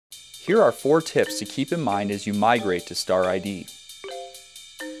Here are 4 tips to keep in mind as you migrate to Star ID.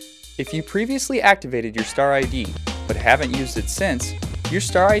 If you previously activated your Star ID but haven't used it since, your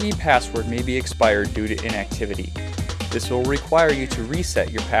Star ID password may be expired due to inactivity. This will require you to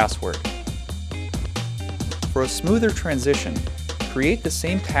reset your password. For a smoother transition, create the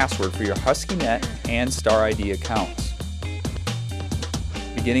same password for your HuskyNet and Star ID accounts.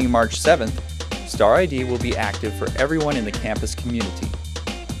 Beginning March 7th, Star ID will be active for everyone in the campus community.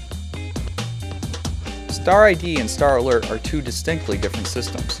 Star ID and Star Alert are 2 distinctly different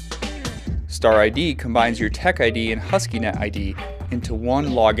systems. Star ID combines your Tech ID and HuskyNet ID into one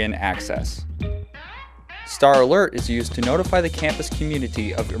login access. Star Alert is used to notify the campus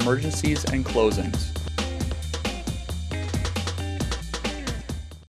community of emergencies and closings.